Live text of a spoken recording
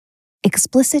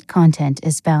Explicit content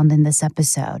is found in this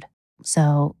episode,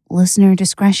 so listener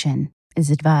discretion is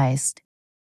advised.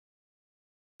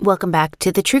 Welcome back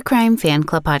to the True Crime Fan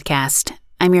Club podcast.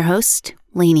 I'm your host,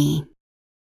 Lainey.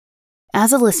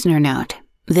 As a listener note,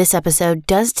 this episode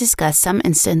does discuss some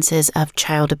instances of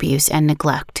child abuse and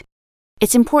neglect.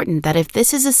 It's important that if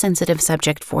this is a sensitive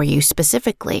subject for you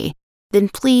specifically, then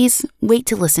please wait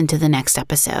to listen to the next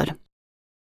episode.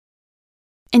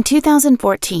 In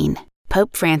 2014,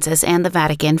 Pope Francis and the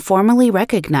Vatican formally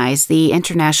recognized the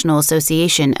International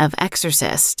Association of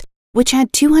Exorcists, which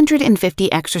had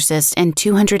 250 exorcists in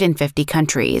 250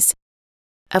 countries.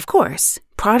 Of course,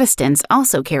 Protestants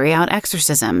also carry out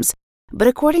exorcisms, but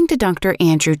according to Dr.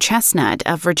 Andrew Chestnut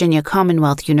of Virginia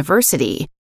Commonwealth University,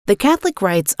 the Catholic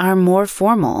rites are more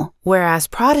formal, whereas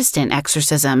Protestant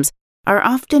exorcisms are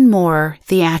often more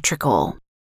theatrical.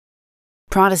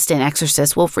 Protestant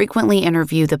exorcists will frequently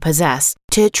interview the possessed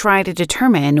to try to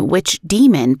determine which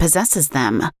demon possesses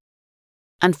them.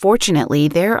 Unfortunately,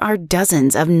 there are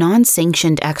dozens of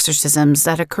non-sanctioned exorcisms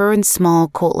that occur in small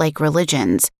cult-like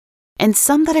religions, and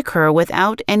some that occur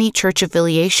without any church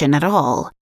affiliation at all.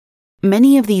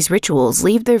 Many of these rituals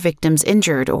leave their victims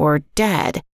injured or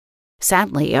dead.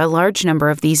 Sadly, a large number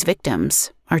of these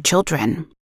victims are children.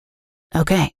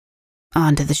 Okay,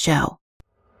 on to the show.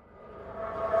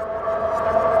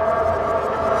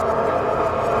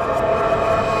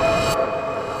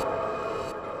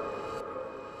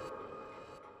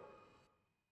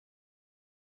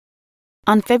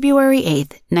 On February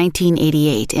 8,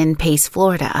 1988, in Pace,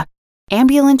 Florida,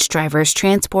 ambulance drivers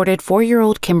transported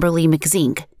 4-year-old Kimberly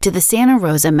McZink to the Santa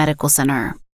Rosa Medical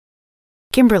Center.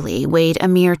 Kimberly weighed a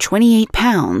mere 28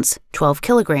 pounds, 12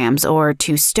 kilograms, or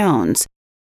 2 stones.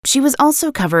 She was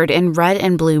also covered in red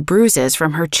and blue bruises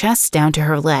from her chest down to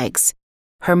her legs.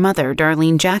 Her mother,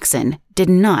 Darlene Jackson, did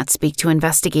not speak to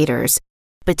investigators,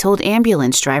 but told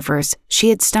ambulance drivers she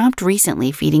had stopped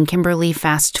recently feeding Kimberly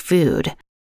fast food.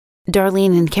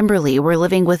 Darlene and Kimberly were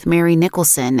living with Mary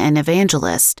Nicholson, an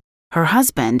evangelist, her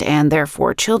husband, and their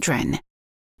 4 children.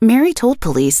 Mary told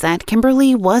police that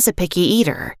Kimberly was a picky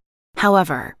eater.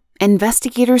 However,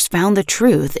 investigators found the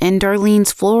truth in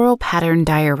Darlene's floral pattern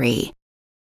diary.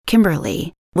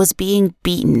 Kimberly was being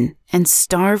beaten and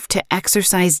starved to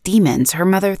exorcise demons her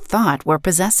mother thought were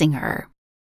possessing her.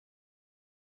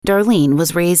 Darlene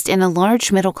was raised in a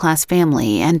large middle-class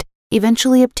family and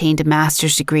eventually obtained a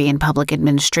master's degree in public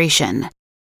administration.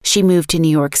 She moved to New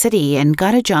York City and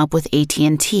got a job with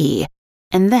AT&T,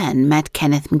 and then met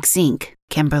Kenneth McZink,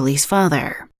 Kimberly's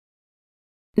father.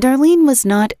 Darlene was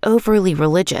not overly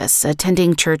religious,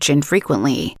 attending church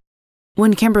infrequently.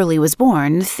 When Kimberly was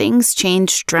born, things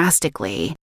changed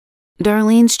drastically.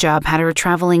 Darlene's job had her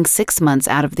traveling 6 months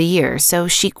out of the year, so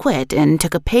she quit and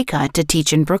took a pay cut to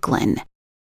teach in Brooklyn.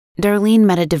 Darlene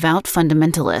met a devout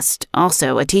fundamentalist,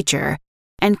 also a teacher,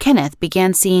 and Kenneth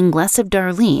began seeing less of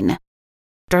Darlene.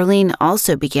 Darlene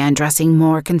also began dressing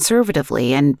more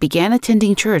conservatively and began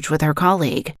attending church with her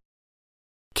colleague.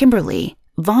 Kimberly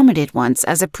vomited once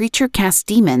as a preacher cast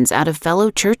demons out of fellow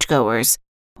churchgoers,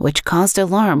 which caused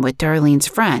alarm with Darlene's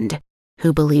friend,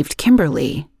 who believed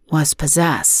Kimberly was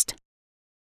possessed.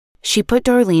 She put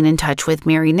Darlene in touch with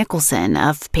Mary Nicholson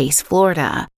of Pace,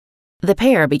 Florida. The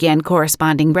pair began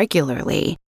corresponding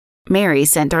regularly. Mary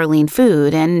sent Darlene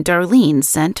food and Darlene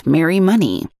sent Mary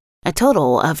money, a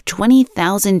total of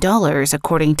 $20,000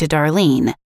 according to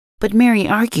Darlene, but Mary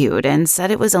argued and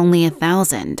said it was only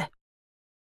 $1,000.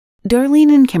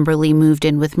 Darlene and Kimberly moved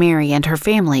in with Mary and her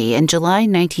family in July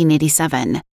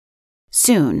 1987.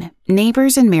 Soon,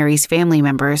 neighbors and Mary's family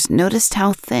members noticed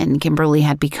how thin Kimberly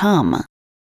had become.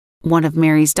 One of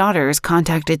Mary's daughters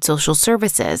contacted social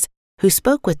services, who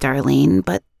spoke with Darlene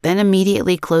but then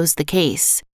immediately closed the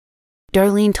case.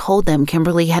 Darlene told them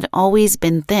Kimberly had always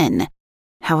been thin.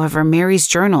 However, Mary's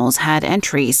journals had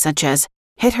entries such as,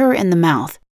 "Hit her in the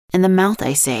mouth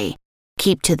I say,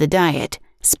 keep to the diet,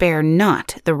 spare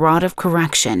not the rod of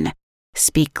correction,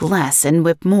 speak less and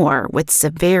whip more with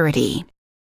severity."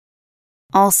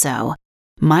 Also,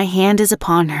 "My hand is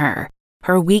upon her.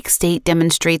 Her weak state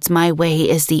demonstrates my way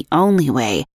is the only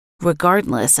way.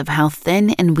 Regardless of how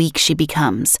thin and weak she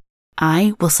becomes,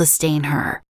 I will sustain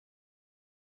her."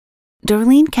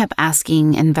 Darlene kept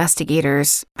asking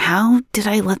investigators, "How did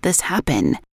I let this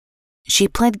happen?" She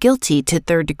pled guilty to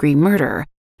third-degree murder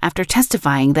after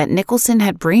testifying that Nicholson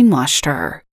had brainwashed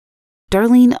her.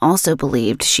 Darlene also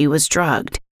believed she was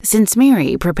drugged, since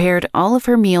Mary prepared all of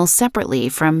her meals separately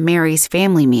from Mary's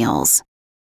family meals.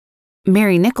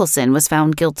 Mary Nicholson was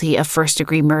found guilty of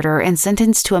first-degree murder and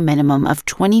sentenced to a minimum of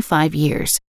 25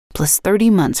 years, plus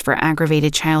 30 months for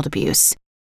aggravated child abuse.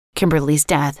 Kimberly's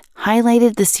death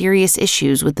highlighted the serious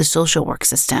issues with the social work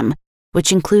system,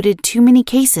 which included too many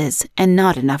cases and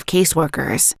not enough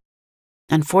caseworkers.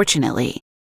 Unfortunately,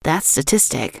 that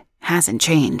statistic hasn't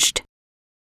changed.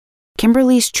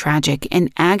 Kimberly's tragic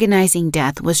and agonizing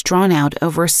death was drawn out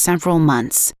over several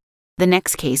months. The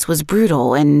next case was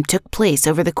brutal and took place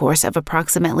over the course of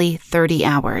approximately 30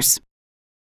 hours.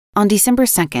 On December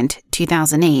 2,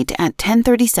 2008, at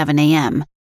 10:37 a.m.,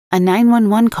 a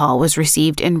 911 call was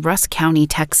received in Rusk County,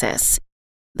 Texas.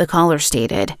 The caller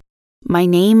stated, "My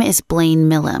name is Blaine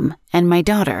Millam, and my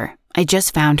daughter, I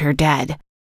just found her dead."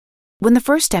 When the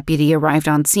first deputy arrived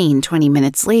on scene 20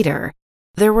 minutes later,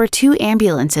 there were 2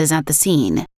 ambulances at the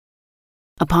scene.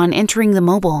 Upon entering the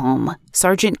mobile home,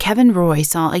 Sergeant Kevin Roy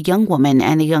saw a young woman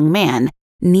and a young man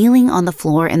kneeling on the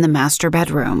floor in the master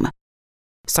bedroom.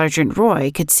 Sergeant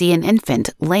Roy could see an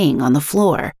infant laying on the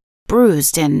floor,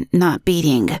 bruised and not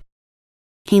beating.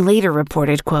 He later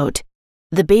reported, quote,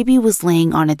 "The baby was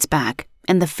laying on its back,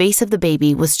 and the face of the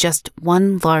baby was just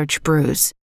one large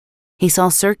bruise. He saw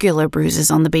circular bruises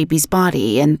on the baby's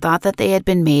body and thought that they had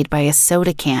been made by a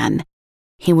soda can.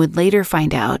 He would later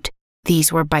find out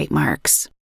these were bite marks."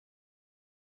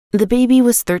 The baby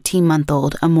was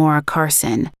 13-month-old Amora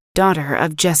Carson, daughter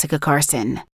of Jessica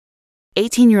Carson.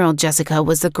 18-year-old Jessica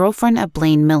was the girlfriend of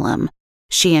Blaine Millam.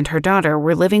 She and her daughter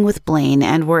were living with Blaine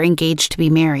and were engaged to be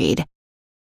married.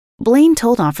 Blaine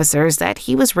told officers that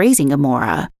he was raising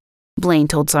Amora. Blaine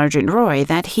told Sergeant Roy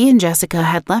that he and Jessica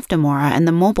had left Amora in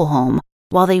the mobile home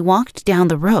while they walked down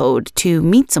the road to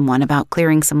meet someone about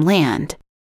clearing some land.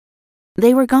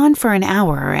 They were gone for an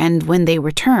hour, and when they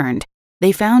returned,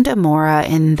 they found Amora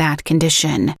in that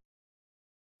condition.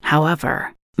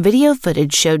 However, video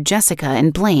footage showed Jessica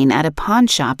and Blaine at a pawn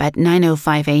shop at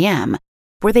 9:05 a.m.,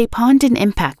 where they pawned an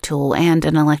impact tool and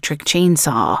an electric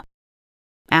chainsaw.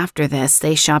 After this,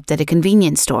 they shopped at a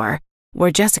convenience store,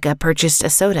 where Jessica purchased a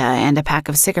soda and a pack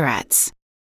of cigarettes.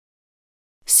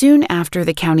 Soon after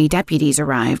the county deputies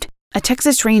arrived, a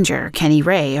Texas Ranger, Kenny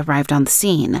Ray, arrived on the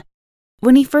scene.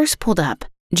 When he first pulled up,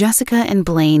 Jessica and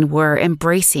Blaine were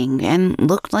embracing and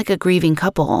looked like a grieving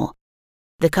couple.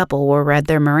 The couple were read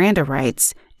their Miranda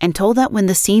rights and told that when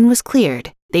the scene was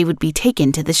cleared, they would be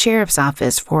taken to the sheriff's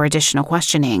office for additional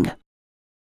questioning.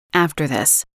 After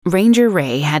this, Ranger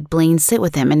Ray had Blaine sit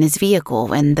with him in his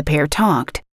vehicle and the pair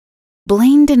talked.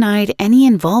 Blaine denied any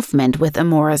involvement with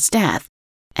Amora's death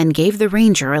and gave the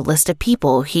ranger a list of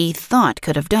people he thought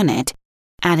could have done it,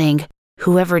 adding,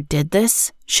 "Whoever did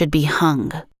this should be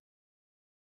hung."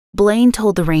 Blaine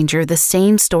told the ranger the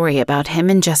same story about him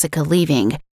and Jessica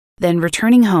leaving, then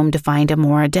returning home to find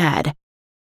Amora dead.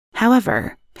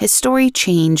 However, his story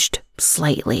changed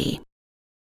slightly.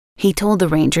 He told the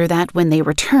ranger that when they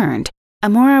returned,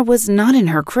 Amora was not in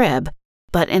her crib,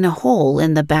 but in a hole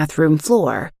in the bathroom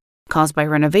floor, caused by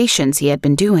renovations he had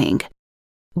been doing.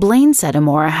 Blaine said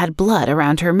Amora had blood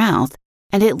around her mouth,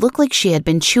 and it looked like she had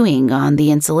been chewing on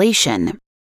the insulation.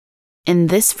 In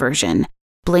this version,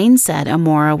 Blaine said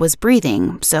Amora was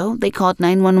breathing, so they called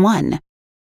 911.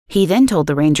 He then told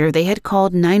the ranger they had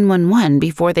called 911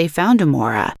 before they found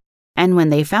Amora, and when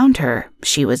they found her,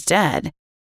 she was dead,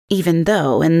 even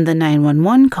though in the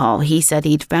 911 call he said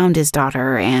he'd found his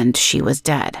daughter and she was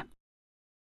dead.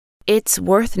 It's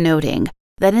worth noting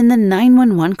that in the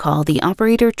 911 call, the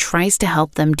operator tries to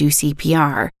help them do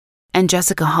CPR, and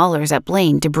Jessica hollers at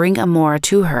Blaine to bring Amora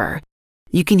to her.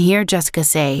 You can hear Jessica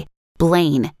say,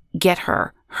 "Blaine, get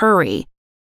her, hurry."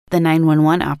 The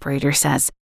 911 operator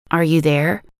says, "Are you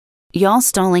there? Y'all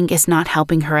stalling is not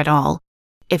helping her at all.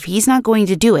 If he's not going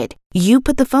to do it, you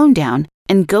put the phone down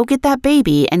and go get that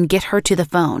baby and get her to the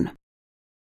phone."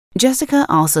 Jessica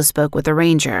also spoke with a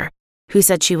ranger, who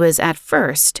said she was at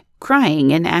first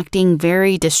crying and acting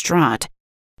very distraught,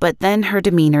 but then her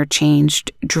demeanor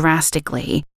changed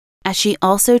drastically, as she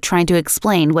also tried to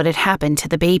explain what had happened to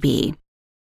the baby.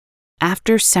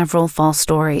 After several false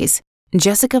stories,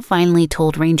 Jessica finally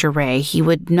told Ranger Ray he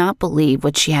would not believe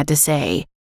what she had to say,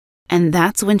 and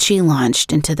that's when she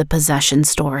launched into the possession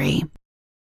story.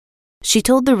 She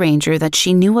told the ranger that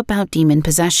she knew about demon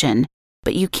possession,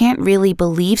 but you can't really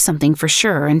believe something for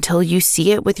sure until you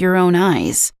see it with your own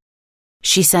eyes.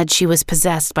 She said she was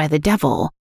possessed by the devil,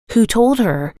 who told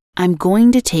her, "I'm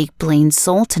going to take Blaine's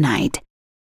soul tonight."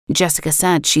 Jessica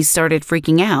said she started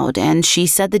freaking out, and she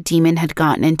said the demon had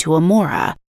gotten into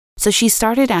Amora, so she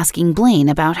started asking Blaine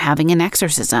about having an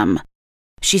exorcism.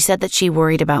 She said that she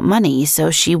worried about money,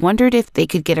 so she wondered if they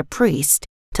could get a priest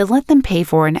to let them pay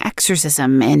for an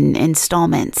exorcism in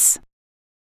installments.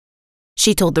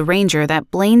 She told the ranger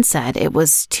that Blaine said it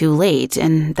was too late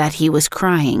and that he was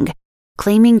crying,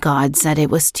 claiming God said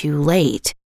it was too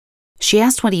late. She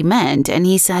asked what he meant, and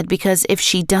he said because if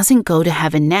she doesn't go to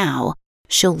heaven now,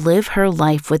 she'll live her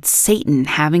life with Satan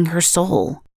having her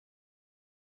soul.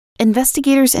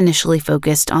 Investigators initially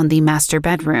focused on the master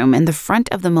bedroom in the front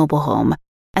of the mobile home,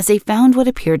 as they found what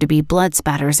appeared to be blood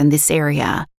spatters in this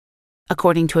area.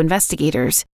 According to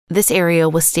investigators, this area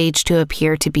was staged to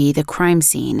appear to be the crime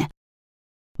scene.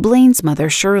 Blaine's mother,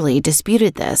 Shirley,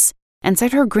 disputed this and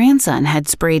said her grandson had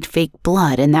sprayed fake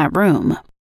blood in that room.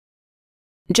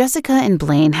 Jessica and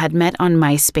Blaine had met on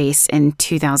MySpace in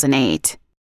 2008.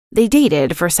 They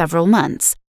dated for several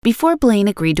months before Blaine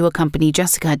agreed to accompany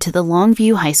Jessica to the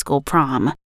Longview High School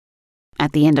prom.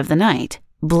 At the end of the night,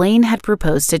 Blaine had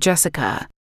proposed to Jessica.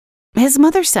 His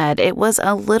mother said it was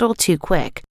a little too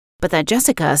quick, but that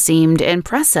Jessica seemed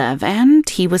impressive and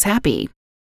he was happy.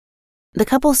 The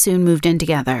couple soon moved in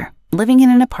together, living in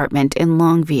an apartment in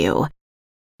Longview.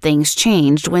 Things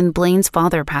changed when Blaine's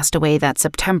father passed away that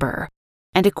September,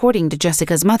 and according to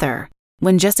Jessica's mother,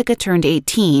 when Jessica turned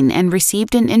 18 and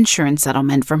received an insurance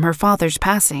settlement from her father's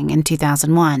passing in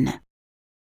 2001.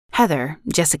 Heather,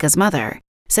 Jessica's mother,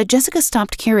 said Jessica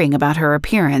stopped caring about her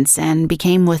appearance and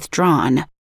became withdrawn.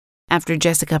 After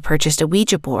Jessica purchased a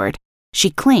Ouija board,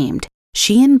 she claimed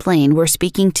she and Blaine were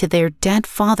speaking to their dead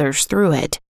fathers through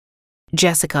it.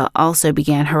 Jessica also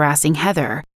began harassing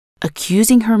Heather,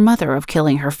 accusing her mother of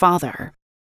killing her father.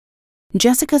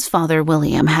 Jessica's father,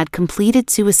 William, had completed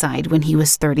suicide when he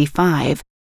was 35,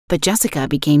 but Jessica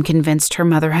became convinced her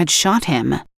mother had shot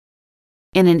him.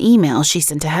 In an email she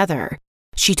sent to Heather,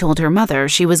 she told her mother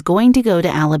she was going to go to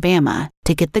Alabama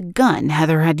to get the gun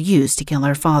Heather had used to kill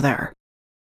her father.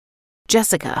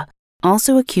 Jessica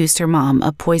also accused her mom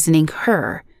of poisoning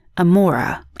her,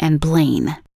 Amora, and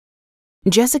Blaine.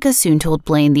 Jessica soon told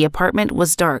Blaine the apartment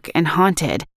was dark and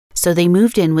haunted, so they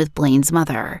moved in with Blaine's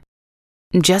mother.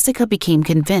 Jessica became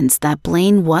convinced that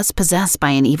Blaine was possessed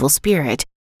by an evil spirit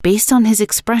based on his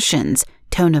expressions,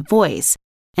 tone of voice,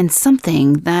 and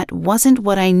something that wasn't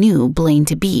what I knew Blaine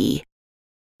to be.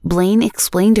 Blaine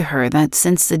explained to her that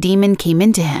since the demon came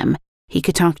into him, he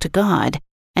could talk to God,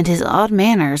 and his odd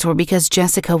manners were because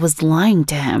Jessica was lying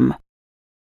to him.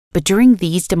 But during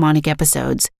these demonic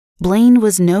episodes, Blaine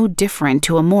was no different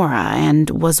to Amora and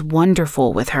was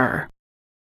wonderful with her.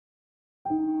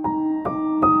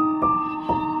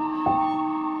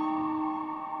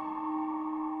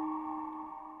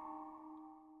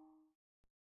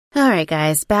 Alright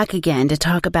guys, back again to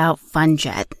talk about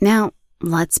FunJet. Now,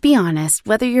 let's be honest,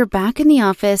 whether you're back in the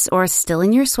office or still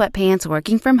in your sweatpants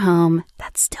working from home,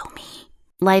 that's still me.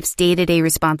 Life's day-to-day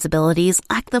responsibilities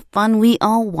lack the fun we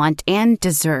all want and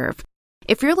deserve.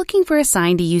 If you're looking for a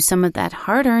sign to use some of that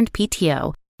hard-earned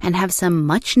PTO and have some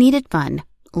much-needed fun,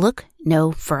 look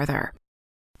no further.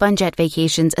 FunJet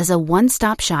Vacations is a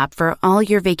one-stop shop for all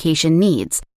your vacation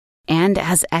needs. And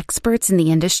as experts in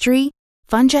the industry,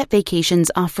 FunJet Vacations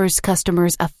offers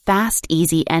customers a fast,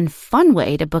 easy, and fun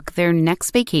way to book their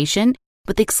next vacation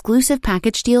with exclusive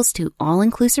package deals to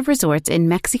all-inclusive resorts in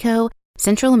Mexico,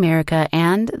 Central America,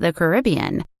 and the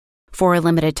Caribbean. For a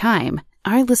limited time,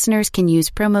 our listeners can use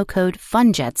promo code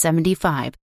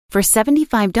FUNJET75 for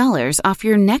 $75 off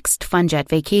your next FunJet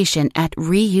vacation at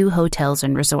Ryu Hotels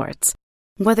and Resorts.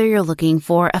 Whether you're looking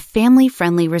for a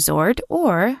family-friendly resort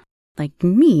or, like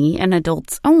me, an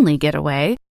adults-only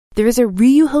getaway, there is a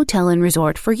Ryu Hotel and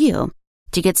Resort for you.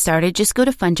 To get started, just go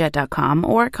to funjet.com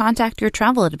or contact your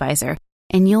travel advisor,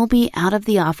 and you'll be out of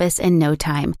the office in no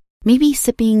time, maybe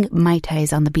sipping Mai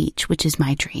Tais on the beach, which is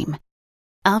my dream.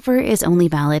 Offer is only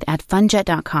valid at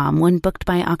funjet.com when booked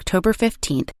by October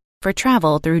 15th for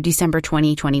travel through December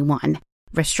 2021.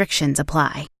 Restrictions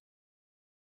apply.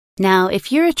 Now,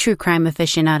 if you're a true crime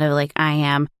aficionado like I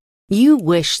am, you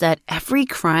wish that every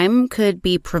crime could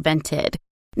be prevented.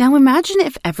 Now imagine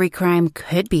if every crime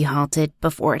could be halted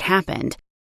before it happened.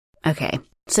 Okay,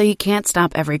 so you can't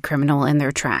stop every criminal in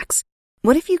their tracks.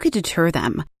 What if you could deter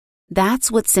them? That's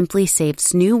what Simply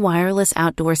Safe's new wireless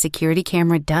outdoor security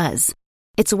camera does.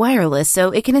 It's wireless,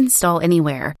 so it can install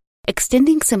anywhere,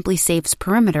 extending Simply Safe's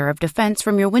perimeter of defense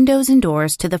from your windows and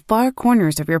doors to the far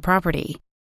corners of your property.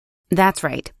 That's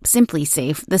right, Simply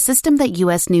Safe, the system that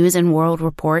U.S. News and World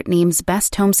Report names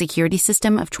Best Home Security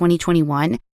System of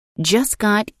 2021, just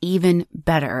got even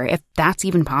better, if that's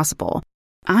even possible.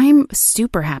 I'm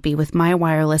super happy with my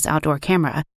wireless outdoor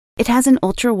camera. It has an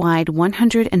ultra-wide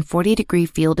 140-degree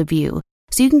field of view,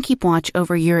 so you can keep watch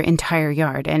over your entire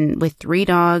yard, and with 3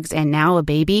 dogs and now a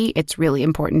baby, it's really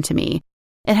important to me.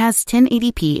 It has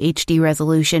 1080p HD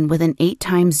resolution with an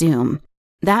 8x zoom.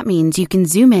 That means you can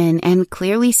zoom in and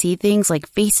clearly see things like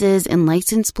faces and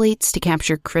license plates to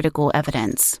capture critical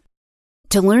evidence.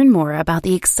 To learn more about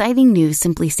the exciting new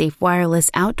SimpliSafe wireless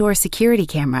outdoor security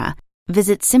camera,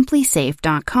 visit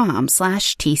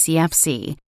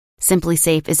simplysafe.com/TCFC.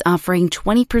 SimpliSafe is offering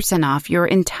 20% off your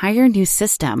entire new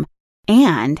system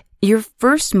and your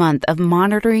first month of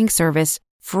monitoring service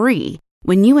free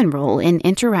when you enroll in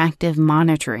interactive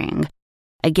monitoring.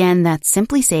 Again, that's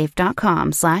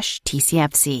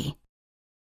simplysafe.com/TCFC.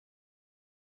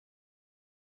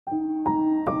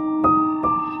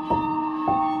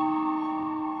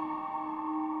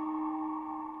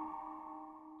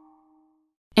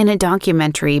 In a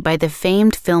documentary by the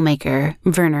famed filmmaker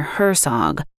Werner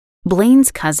Herzog,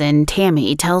 Blaine's cousin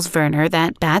Tammy tells Werner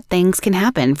that bad things can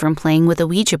happen from playing with a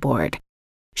Ouija board.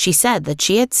 She said that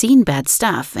she had seen bad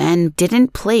stuff and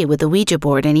didn't play with the Ouija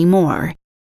board anymore,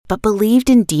 but believed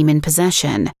in demon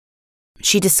possession.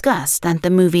 She discussed that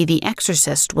the movie The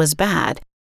Exorcist was bad,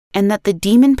 and that the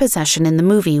demon possession in the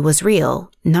movie was real,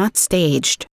 not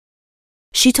staged.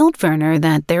 She told Werner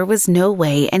that there was no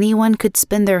way anyone could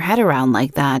spin their head around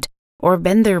like that or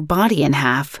bend their body in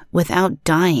half without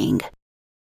dying.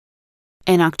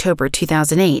 In October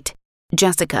 2008,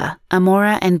 Jessica,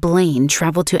 Amora, and Blaine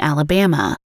traveled to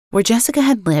Alabama, where Jessica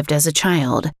had lived as a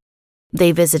child.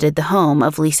 They visited the home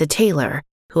of Lisa Taylor,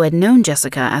 who had known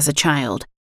Jessica as a child,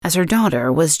 as her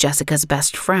daughter was Jessica's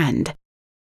best friend.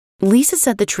 Lisa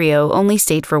said the trio only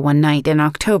stayed for one night in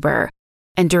October,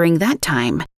 and during that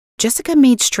time, Jessica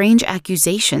made strange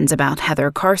accusations about Heather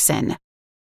Carson.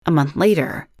 A month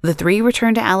later, the three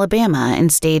returned to Alabama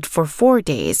and stayed for 4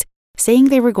 days, saying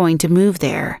they were going to move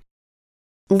there.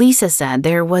 Lisa said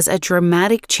there was a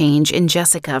dramatic change in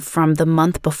Jessica from the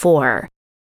month before.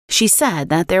 She said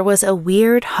that there was a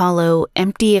weird, hollow,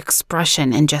 empty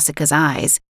expression in Jessica's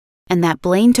eyes, and that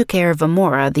Blaine took care of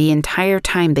Amora the entire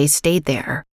time they stayed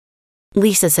there.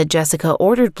 Lisa said Jessica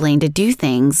ordered Blaine to do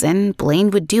things and Blaine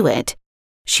would do it.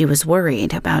 She was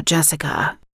worried about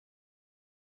Jessica.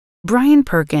 Brian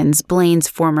Perkins, Blaine's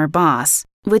former boss,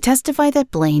 would testify that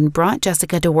Blaine brought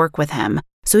Jessica to work with him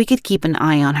so he could keep an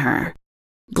eye on her.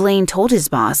 Blaine told his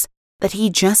boss that he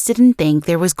just didn't think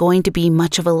there was going to be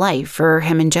much of a life for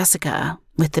him and Jessica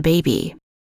with the baby.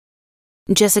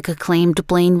 Jessica claimed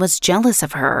Blaine was jealous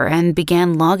of her and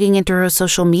began logging into her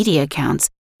social media accounts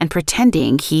and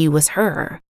pretending he was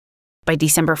her. By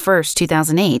December 1st,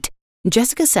 2008,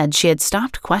 Jessica said she had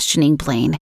stopped questioning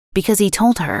Blaine because he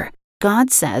told her,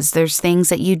 "God says there's things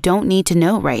that you don't need to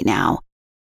know right now."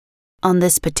 On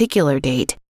this particular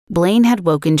date, Blaine had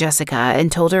woken Jessica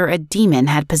and told her a demon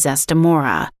had possessed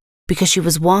Amora because she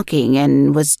was walking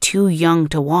and was too young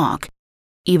to walk,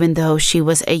 even though she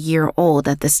was a year old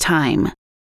at this time.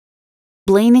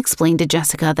 Blaine explained to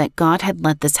Jessica that God had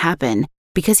let this happen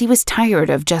because he was tired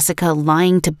of Jessica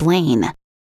lying to Blaine.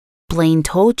 Blaine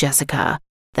told Jessica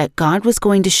that God was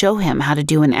going to show him how to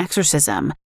do an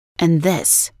exorcism, and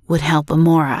this would help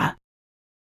Amora.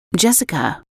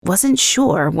 Jessica wasn't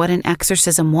sure what an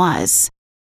exorcism was.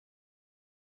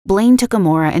 Blaine took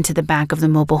Amora into the back of the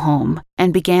mobile home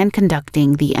and began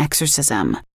conducting the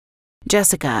exorcism.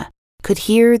 Jessica could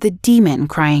hear the demon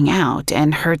crying out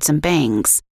and heard some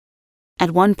bangs.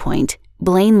 At one point,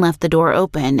 Blaine left the door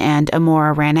open and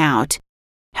Amora ran out.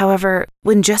 However,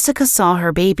 when Jessica saw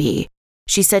her baby,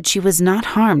 she said she was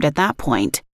not harmed at that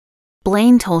point.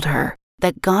 Blaine told her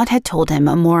that God had told him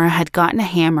Amora had gotten a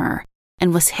hammer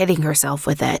and was hitting herself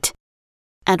with it.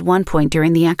 At one point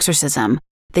during the exorcism,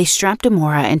 they strapped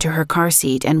Amora into her car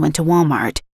seat and went to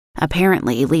Walmart,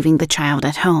 apparently leaving the child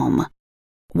at home.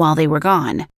 While they were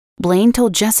gone, Blaine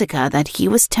told Jessica that he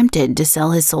was tempted to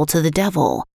sell his soul to the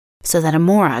devil so that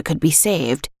Amora could be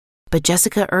saved, but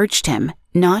Jessica urged him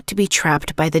not to be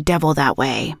trapped by the devil that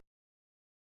way.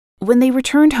 When they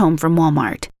returned home from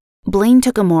Walmart, Blaine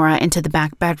took Amora into the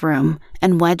back bedroom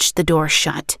and wedged the door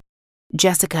shut.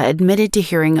 Jessica admitted to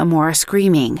hearing Amora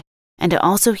screaming and to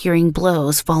also hearing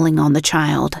blows falling on the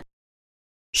child.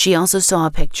 She also saw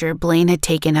a picture Blaine had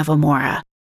taken of Amora,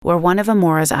 where one of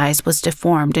Amora's eyes was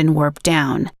deformed and warped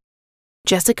down.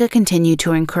 Jessica continued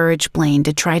to encourage Blaine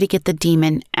to try to get the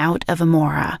demon out of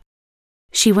Amora.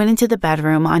 She went into the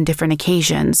bedroom on different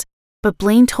occasions, but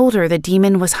Blaine told her the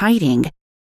demon was hiding.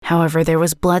 However, there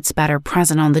was blood spatter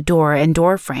present on the door and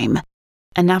door frame,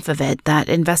 enough of it that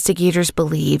investigators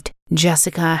believed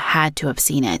Jessica had to have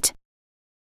seen it.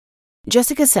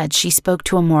 Jessica said she spoke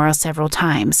to Amora several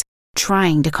times,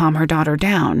 trying to calm her daughter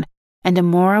down, and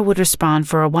Amora would respond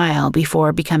for a while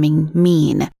before becoming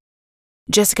mean.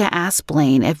 Jessica asked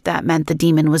Blaine if that meant the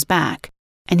demon was back,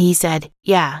 and he said,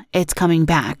 "Yeah, it's coming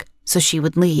back," so she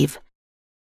would leave.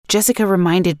 Jessica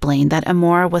reminded Blaine that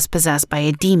Amora was possessed by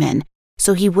a demon,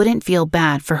 so he wouldn't feel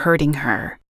bad for hurting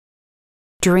her.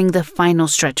 During the final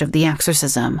stretch of the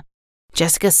exorcism,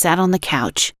 Jessica sat on the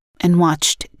couch and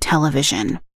watched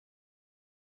television.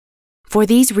 For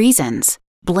these reasons,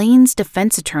 Blaine's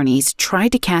defense attorneys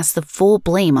tried to cast the full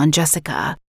blame on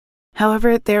Jessica.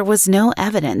 However, there was no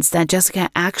evidence that Jessica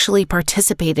actually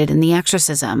participated in the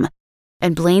exorcism,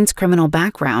 and Blaine's criminal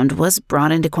background was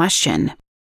brought into question.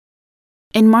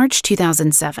 In March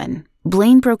 2007,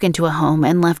 Blaine broke into a home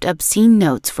and left obscene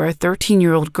notes for a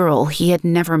 13-year-old girl he had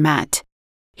never met.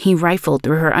 He rifled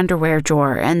through her underwear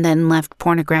drawer and then left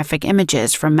pornographic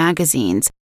images from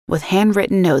magazines with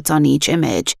handwritten notes on each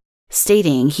image,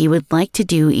 stating he would like to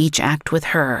do each act with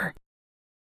her.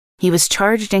 He was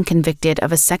charged and convicted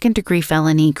of a second-degree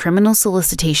felony criminal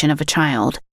solicitation of a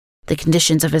child. The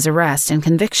conditions of his arrest and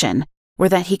conviction were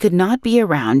that he could not be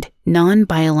around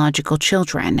non-biological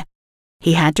children.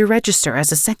 He had to register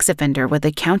as a sex offender with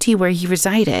the county where he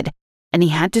resided, and he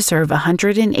had to serve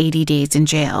 180 days in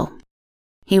jail.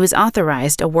 He was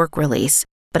authorized a work release,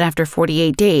 but after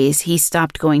 48 days, he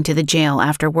stopped going to the jail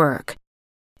after work.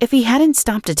 If he hadn't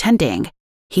stopped attending,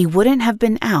 he wouldn't have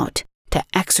been out to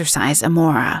exorcise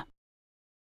Amora.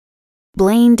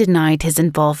 Blaine denied his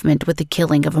involvement with the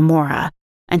killing of Amora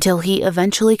until he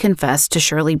eventually confessed to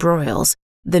Shirley Broyles,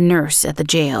 the nurse at the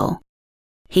jail.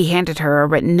 He handed her a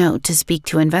written note to speak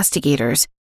to investigators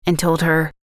and told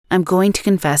her, "I'm going to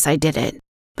confess I did it,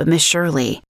 but Miss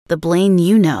Shirley, the Blaine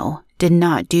you know, did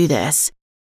not do this.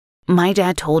 My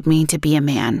dad told me to be a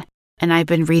man, and I've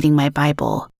been reading my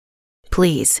Bible.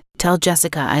 Please, tell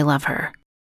Jessica I love her."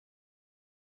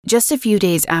 Just a few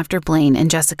days after Blaine and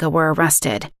Jessica were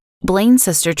arrested, Blaine's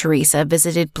sister Teresa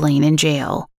visited Blaine in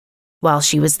jail. While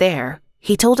she was there,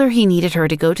 he told her he needed her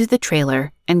to go to the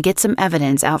trailer and get some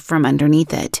evidence out from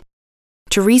underneath it.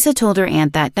 Teresa told her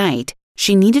aunt that night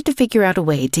she needed to figure out a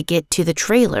way to get to the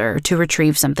trailer to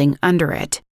retrieve something under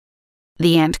it.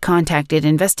 The aunt contacted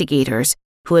investigators,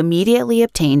 who immediately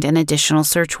obtained an additional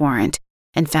search warrant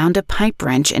and found a pipe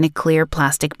wrench in a clear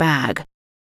plastic bag.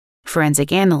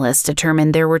 Forensic analysts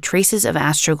determined there were traces of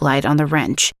Astroglide on the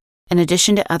wrench, in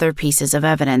addition to other pieces of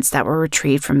evidence that were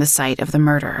retrieved from the site of the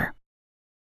murder.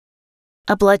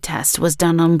 A blood test was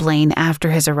done on Blaine after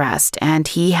his arrest, and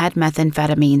he had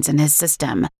methamphetamines in his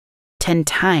system, 10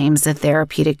 times the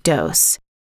therapeutic dose.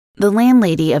 The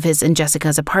landlady of his and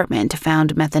Jessica's apartment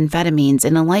found methamphetamines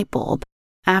in a light bulb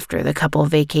after the couple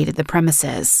vacated the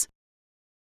premises.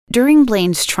 During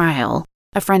Blaine's trial,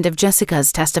 a friend of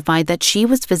Jessica's testified that she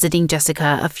was visiting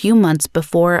Jessica a few months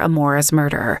before Amora's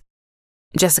murder.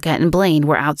 Jessica and Blaine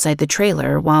were outside the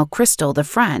trailer while Crystal, the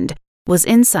friend, was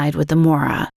inside with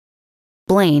Amora.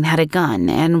 Blaine had a gun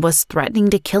and was threatening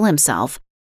to kill himself,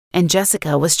 and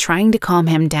Jessica was trying to calm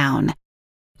him down.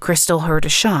 Crystal heard a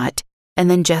shot, and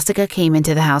then Jessica came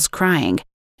into the house crying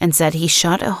and said he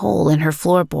shot a hole in her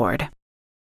floorboard.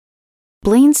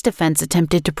 Blaine's defense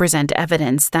attempted to present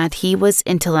evidence that he was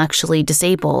intellectually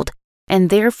disabled and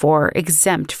therefore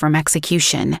exempt from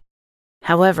execution.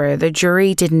 However, the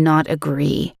jury did not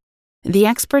agree. The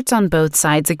experts on both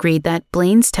sides agreed that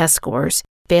Blaine's test scores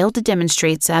failed to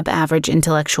demonstrate sub-average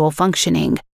intellectual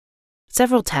functioning.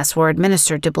 Several tests were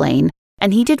administered to Blaine,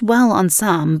 and he did well on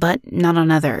some, but not on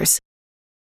others.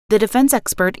 The defense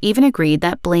expert even agreed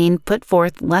that Blaine put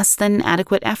forth less than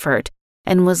adequate effort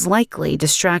and was likely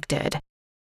distracted.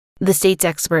 The state's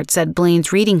expert said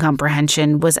Blaine's reading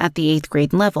comprehension was at the 8th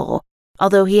grade level,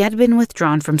 although he had been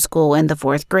withdrawn from school in the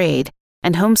 4th grade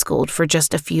and homeschooled for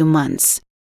just a few months.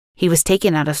 He was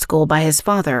taken out of school by his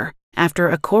father after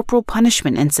a corporal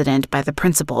punishment incident by the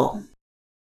principal.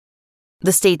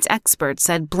 The state's expert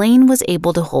said Blaine was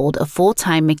able to hold a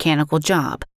full-time mechanical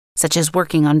job, such as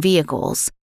working on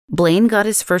vehicles. Blaine got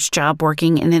his first job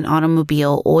working in an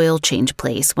automobile oil change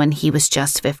place when he was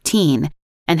just 15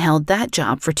 and held that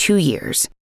job for 2 years.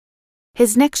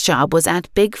 His next job was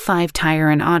at Big 5 Tire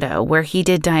and Auto, where he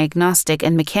did diagnostic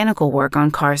and mechanical work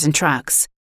on cars and trucks.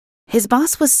 His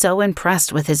boss was so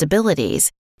impressed with his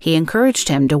abilities, he encouraged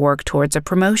him to work towards a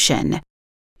promotion.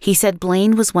 He said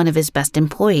Blaine was one of his best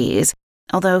employees,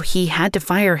 although he had to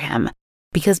fire him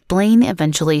because Blaine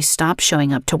eventually stopped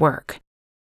showing up to work.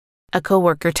 A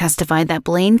coworker testified that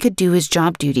Blaine could do his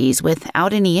job duties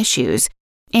without any issues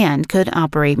and could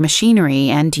operate machinery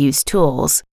and use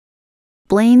tools.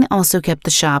 Blaine also kept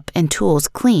the shop and tools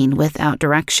clean without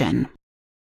direction.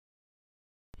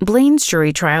 Blaine's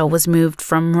jury trial was moved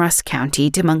from Rusk County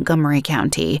to Montgomery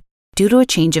County due to a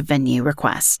change of venue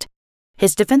request.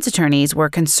 His defense attorneys were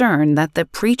concerned that the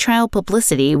pretrial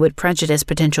publicity would prejudice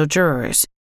potential jurors.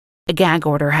 A gag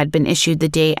order had been issued the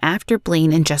day after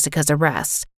Blaine and Jessica's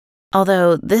arrest,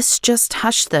 although this just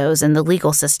hushed those in the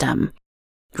legal system.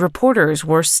 reporters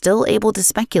were still able to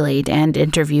speculate and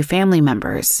interview family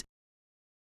members.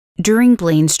 During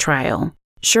Blaine's trial,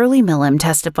 Shirley Millam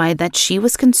testified that she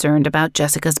was concerned about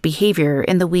Jessica's behavior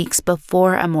in the weeks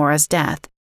before Amora's death,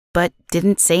 but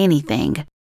didn't say anything.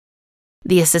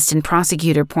 The assistant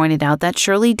prosecutor pointed out that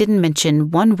Shirley didn't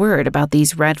mention one word about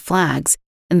these red flags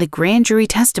in the grand jury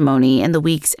testimony in the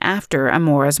weeks after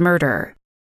Amora's murder.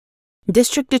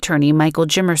 District Attorney Michael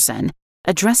Jimerson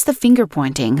addressed the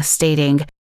finger-pointing, stating,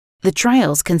 "The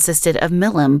trials consisted of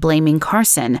Millam blaming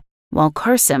Carson, while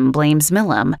Carson blames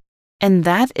Millam, and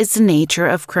that is the nature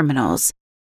of criminals.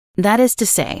 That is to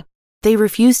say, they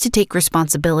refuse to take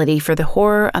responsibility for the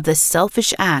horror of the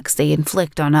selfish acts they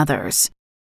inflict on others."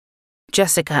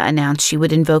 Jessica announced she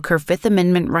would invoke her Fifth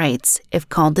Amendment rights if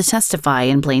called to testify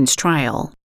in Blaine's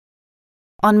trial.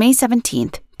 On May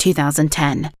 17,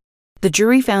 2010, the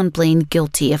jury found Blaine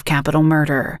guilty of capital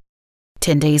murder.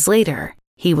 10 days later,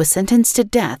 he was sentenced to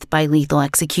death by lethal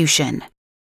execution.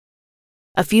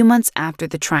 A few months after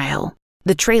the trial,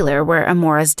 the trailer where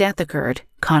Amora's death occurred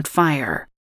caught fire.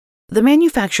 The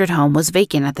manufactured home was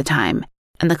vacant at the time,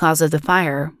 and the cause of the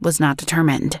fire was not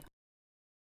determined.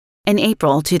 In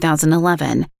April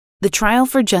 2011, the trial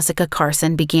for Jessica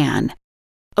Carson began.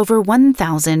 Over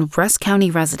 1,000 Rusk County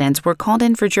residents were called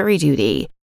in for jury duty.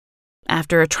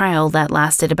 After a trial that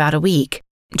lasted about a week,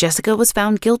 Jessica was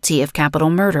found guilty of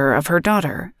capital murder of her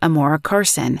daughter, Amora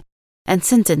Carson, and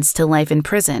sentenced to life in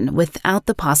prison without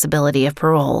the possibility of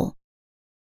parole.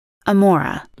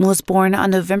 Amora was born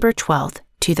on November 12,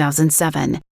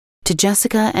 2007, to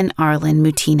Jessica and Arlen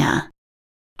Mutina.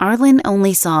 Arlen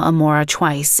only saw Amora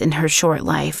twice in her short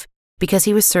life because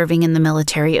he was serving in the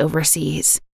military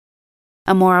overseas.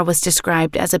 Amora was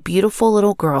described as a beautiful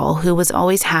little girl who was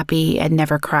always happy and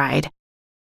never cried.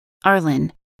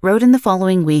 Arlen wrote in the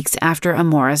following weeks after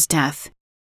Amora's death.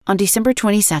 On December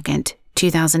 22,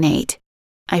 2008,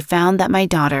 I found that my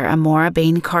daughter, Amora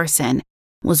Bain Carson,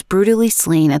 was brutally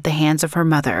slain at the hands of her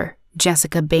mother,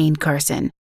 Jessica Bain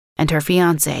Carson, and her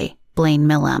fiancé, Blaine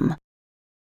Millam.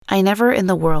 I never in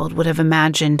the world would have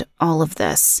imagined all of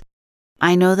this.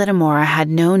 I know that Amora had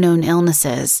no known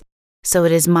illnesses, so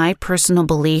it is my personal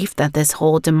belief that this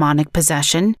whole demonic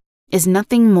possession is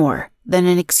nothing more than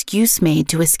an excuse made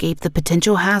to escape the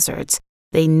potential hazards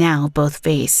they now both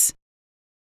face.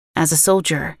 As a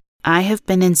soldier, I have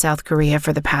been in South Korea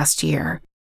for the past year.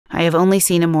 I have only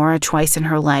seen Amora twice in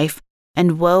her life,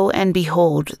 and woe and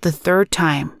behold, the third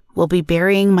time will be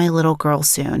burying my little girl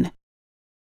soon.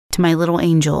 To my little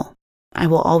angel, I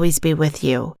will always be with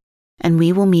you, and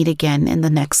we will meet again in the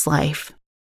next life.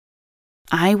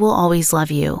 I will always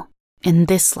love you in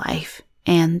this life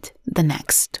and the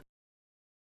next.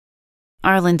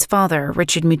 Arlen's father,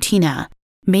 Richard Mutina,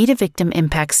 made a victim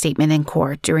impact statement in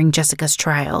court during Jessica's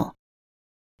trial.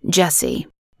 "Jesse,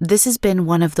 this has been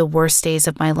one of the worst days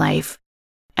of my life.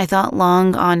 I thought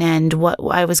long on end what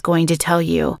I was going to tell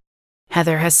you.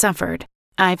 Heather has suffered.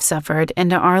 I've suffered,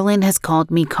 and Arlen has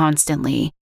called me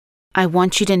constantly. I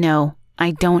want you to know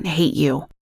I don't hate you.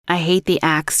 I hate the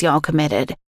acts y'all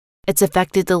committed. It's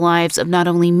affected the lives of not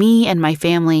only me and my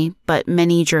family, but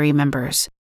many jury members.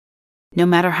 No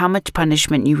matter how much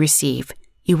punishment you receive,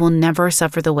 you will never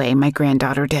suffer the way my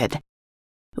granddaughter did.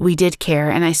 We did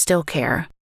care, and I still care.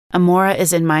 Amora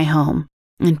is in my home,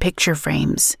 in picture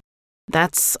frames.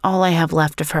 That's all I have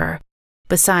left of her,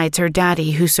 besides her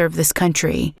daddy who served this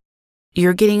country.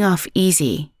 You're getting off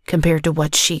easy compared to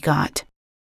what she got."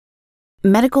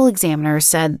 Medical examiners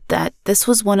said that this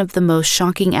was one of the most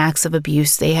shocking acts of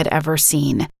abuse they had ever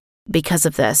seen. Because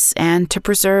of this, and to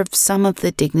preserve some of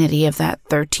the dignity of that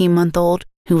 13-month-old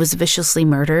who was viciously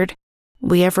murdered,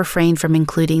 we have refrained from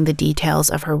including the details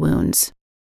of her wounds.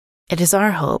 It is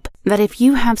our hope that if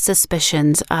you have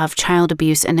suspicions of child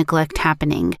abuse and neglect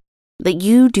happening, that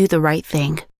you do the right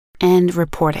thing and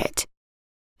report it.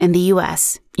 In the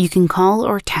U.S., you can call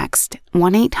or text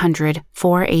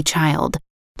 1-800-4A-CHILD.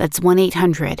 That's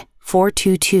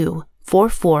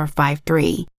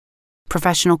 1-800-422-4453.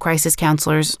 Professional crisis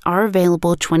counselors are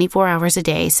available 24 hours a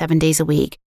day, 7 days a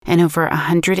week, in over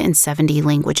 170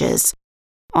 languages.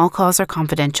 All calls are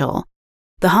confidential.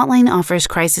 The hotline offers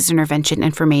crisis intervention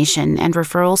information and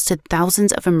referrals to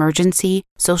thousands of emergency,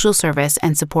 social service,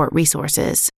 and support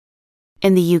resources.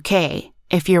 In the UK,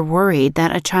 if you're worried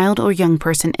that a child or young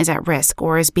person is at risk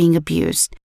or is being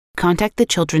abused, contact the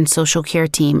Children's Social Care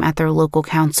Team at their local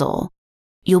council.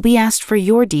 You'll be asked for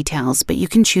your details, but you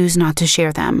can choose not to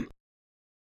share them.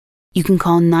 You can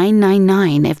call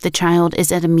 999 if the child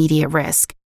is at immediate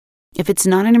risk. If it's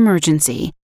not an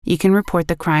emergency, you can report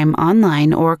the crime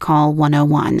online or call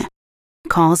 101.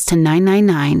 Calls to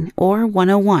 999 or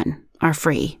 101 are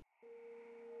free.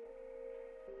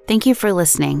 Thank you for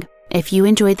listening. If you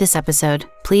enjoyed this episode,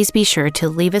 please be sure to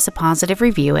leave us a positive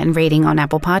review and rating on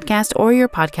Apple Podcasts or your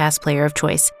podcast player of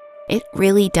choice. It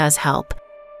really does help.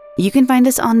 You can find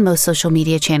us on most social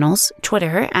media channels,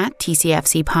 Twitter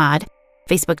 @TCFCPod,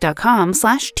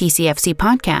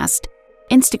 Facebook.com/TCFCPodcast,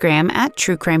 Instagram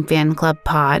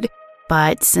 @TrueCrimeFanClubPod.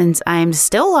 But since I'm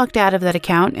still locked out of that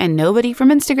account and nobody from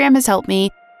Instagram has helped me,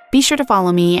 be sure to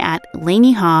follow me at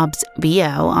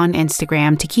LaineyHobbsBO on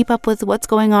Instagram to keep up with what's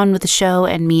going on with the show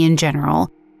and me in general.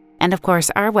 And of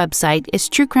course, our website is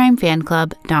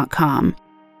truecrimefanclub.com.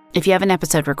 If you have an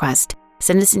episode request,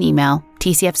 send us an email,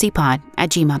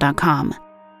 tcfcpod@gmail.com.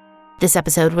 This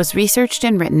episode was researched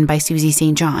and written by Susie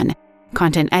St. John.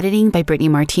 Content editing by Brittany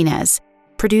Martinez.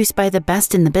 Produced by the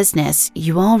best in the business,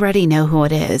 you already know who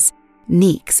it is,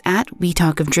 Neeks at We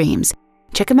Talk of Dreams.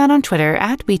 Check him out on Twitter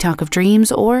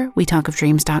 @WeTalkOfDreams or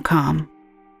WeTalkOfDreams.com.